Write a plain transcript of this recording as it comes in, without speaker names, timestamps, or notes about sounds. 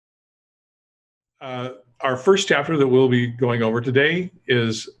Our first chapter that we'll be going over today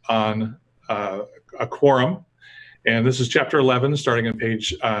is on a quorum, and this is chapter 11, starting on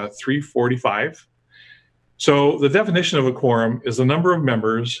page 345. So the definition of a quorum is the number of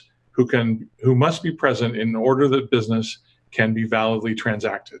members who must be present in order that business can be validly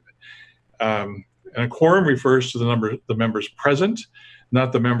transacted. And a quorum refers to the members present,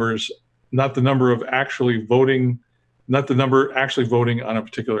 not the number actually voting on a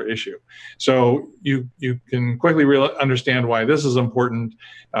particular issue. So you can quickly understand why this is important.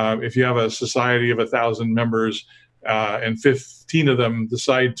 If you have a society of 1,000 members and 15 of them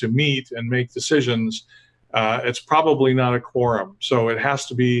decide to meet and make decisions, it's probably not a quorum. So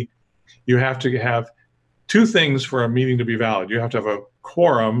you have to have two things for a meeting to be valid. You have to have a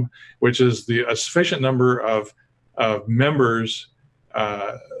quorum, which is a sufficient number of members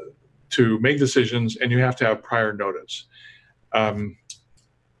to make decisions, and you have to have prior notice. Going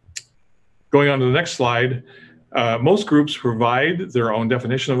on to the next slide, most groups provide their own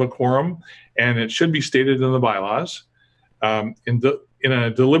definition of a quorum, and it should be stated in the bylaws. In a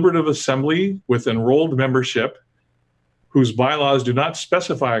deliberative assembly with enrolled membership whose bylaws do not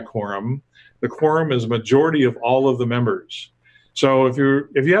specify a quorum, the quorum is a majority of all of the members. So if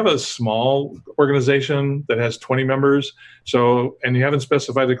you have a small organization that has 20 members, and you haven't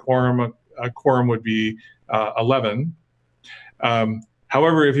specified a quorum would be 11.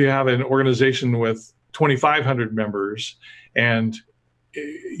 However, if you have an organization with 2,500 members and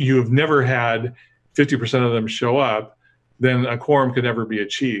you have never had 50% of them show up, then a quorum could never be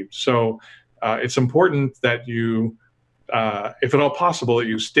achieved. So it's important that you, if at all possible, that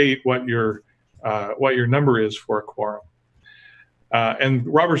you state what your number is for a quorum. And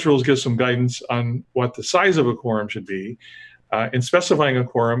Robert's Rules gives some guidance on what the size of a quorum should be. In specifying a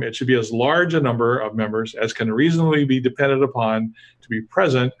quorum, it should be as large a number of members as can reasonably be depended upon to be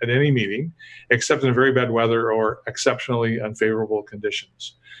present at any meeting, except in very bad weather or exceptionally unfavorable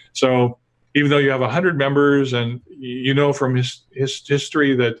conditions. So even though you have 100 members, and you know from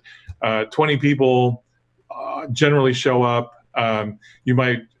history that 20 people generally show up, you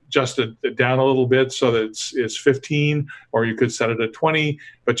might adjust it down a little bit so that it's 15, or you could set it at 20,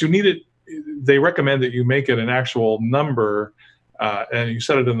 but you need it. They recommend that you make it an actual number and you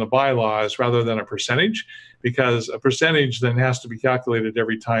set it in the bylaws rather than a percentage, because a percentage then has to be calculated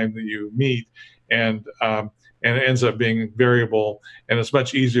every time that you meet, and it ends up being variable. And it's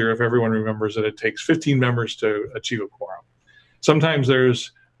much easier if everyone remembers that it takes 15 members to achieve a quorum. Sometimes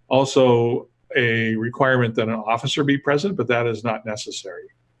there's also a requirement that an officer be present, but that is not necessary.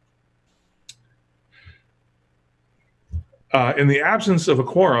 In the absence of a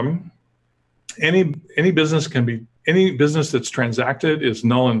quorum, any business that's transacted is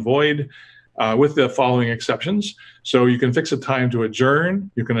null and void, with the following exceptions. So you can fix a time to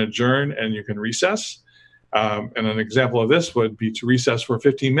adjourn, you can adjourn, and you can recess. And an example of this would be to recess for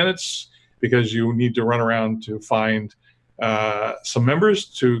 15 minutes because you need to run around to find some members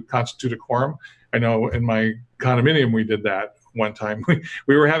to constitute a quorum. I know in my condominium we did that one time.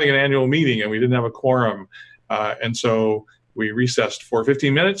 We were having an annual meeting and we didn't have a quorum, and so we recessed for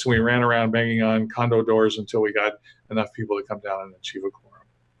 15 minutes and we ran around banging on condo doors until we got enough people to come down and achieve a quorum.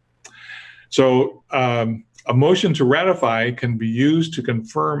 So a motion to ratify can be used to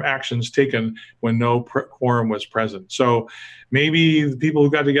confirm actions taken when no quorum was present. So maybe the people who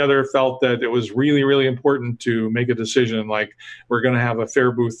got together felt that it was really, really important to make a decision, like we're going to have a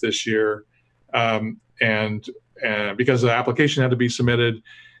fair booth this year, and because the application had to be submitted.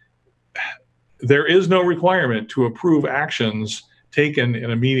 There is no requirement to approve actions taken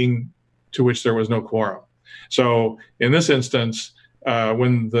in a meeting to which there was no quorum. So in this instance,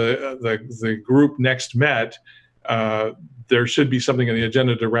 when the group next met, there should be something in the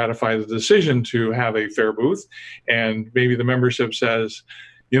agenda to ratify the decision to have a fair booth. And maybe the membership says,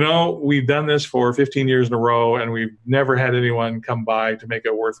 you know, we've done this for 15 years in a row and we've never had anyone come by to make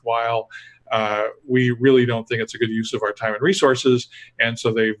it worthwhile. We really don't think it's a good use of our time and resources. And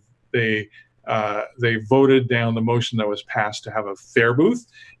so they voted down the motion that was passed to have a fair booth,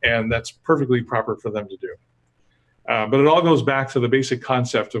 and that's perfectly proper for them to do. But it all goes back to the basic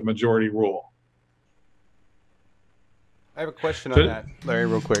concept of majority rule. I have a question on that, Larry,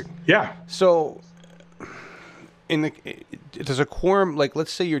 real quick. Yeah. So does a quorum, like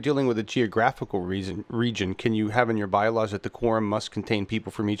let's say you're dealing with a geographical region, can you have in your bylaws that the quorum must contain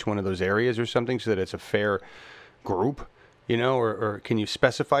people from each one of those areas or something so that it's a fair group? You know, or can you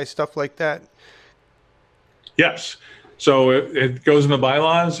specify stuff like that? Yes. So it goes in the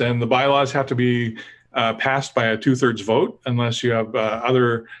bylaws, and the bylaws have to be passed by a 2/3 vote, unless you have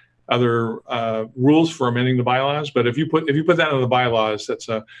other other rules for amending the bylaws. But if you put that in the bylaws, that's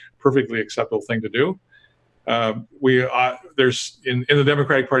a perfectly acceptable thing to do. There's in the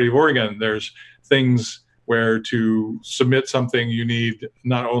Democratic Party of Oregon, there's things where to submit something you need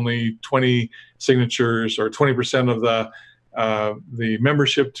not only 20 signatures or 20% of the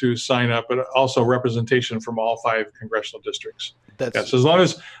membership to sign up, but also representation from all 5 congressional districts. Yes, as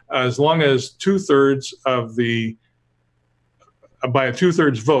long as 2/3 of the by a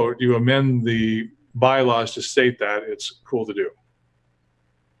 2/3 vote, you amend the bylaws to state that, it's cool to do.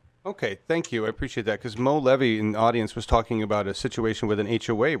 Okay, thank you. I appreciate that, because Mo Levy in the audience was talking about a situation with an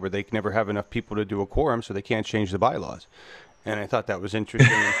HOA where they can never have enough people to do a quorum, so they can't change the bylaws. And I thought that was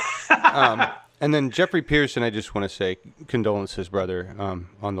interesting. And then Jeffrey Pearson, I just want to say condolences, brother,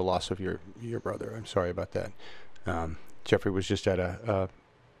 on the loss of your brother. I'm sorry about that. Jeffrey was just at a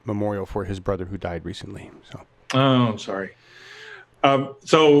memorial for his brother who died recently. So. Oh, I'm sorry.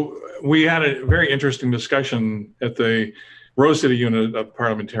 So we had a very interesting discussion at the Rose City unit of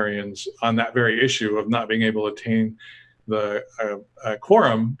parliamentarians on that very issue of not being able to attain the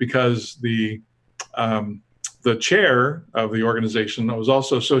quorum, because the chair of the organization was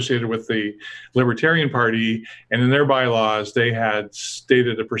also associated with the Libertarian Party, and in their bylaws they had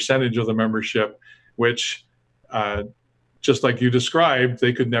stated a percentage of the membership which, just like you described,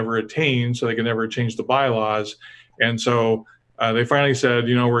 they could never attain, so they could never change the bylaws. And so they finally said,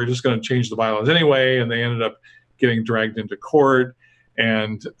 we're just going to change the bylaws anyway, and they ended up getting dragged into court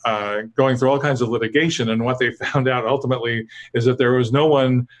and going through all kinds of litigation. And what they found out ultimately is that there was no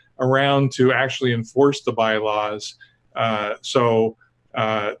one around to actually enforce the bylaws. So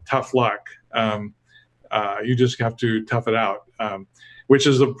tough luck. You just have to tough it out, which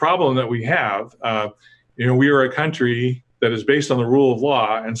is the problem that we have. We are a country that is based on the rule of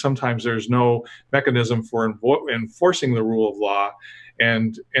law, and sometimes there's no mechanism for enforcing the rule of law.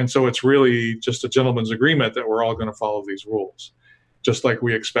 And so it's really just a gentleman's agreement that we're all going to follow these rules, just like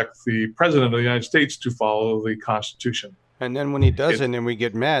we expect the president of the United States to follow the Constitution. And then when he doesn't and we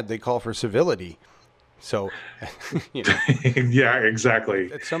get mad, they call for civility. So, Yeah,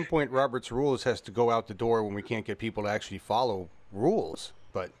 exactly. At some point, Robert's rules has to go out the door when we can't get people to actually follow rules.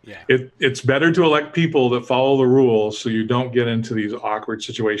 But yeah, it's better to elect people that follow the rules so you don't get into these awkward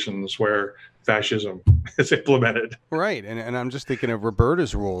situations where fascism is implemented. Right. And I'm just thinking of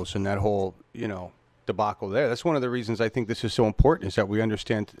Roberta's rules and that whole, debacle there. That's one of the reasons I think this is so important, is that we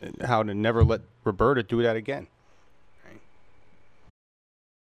understand how to never let Roberta do that again.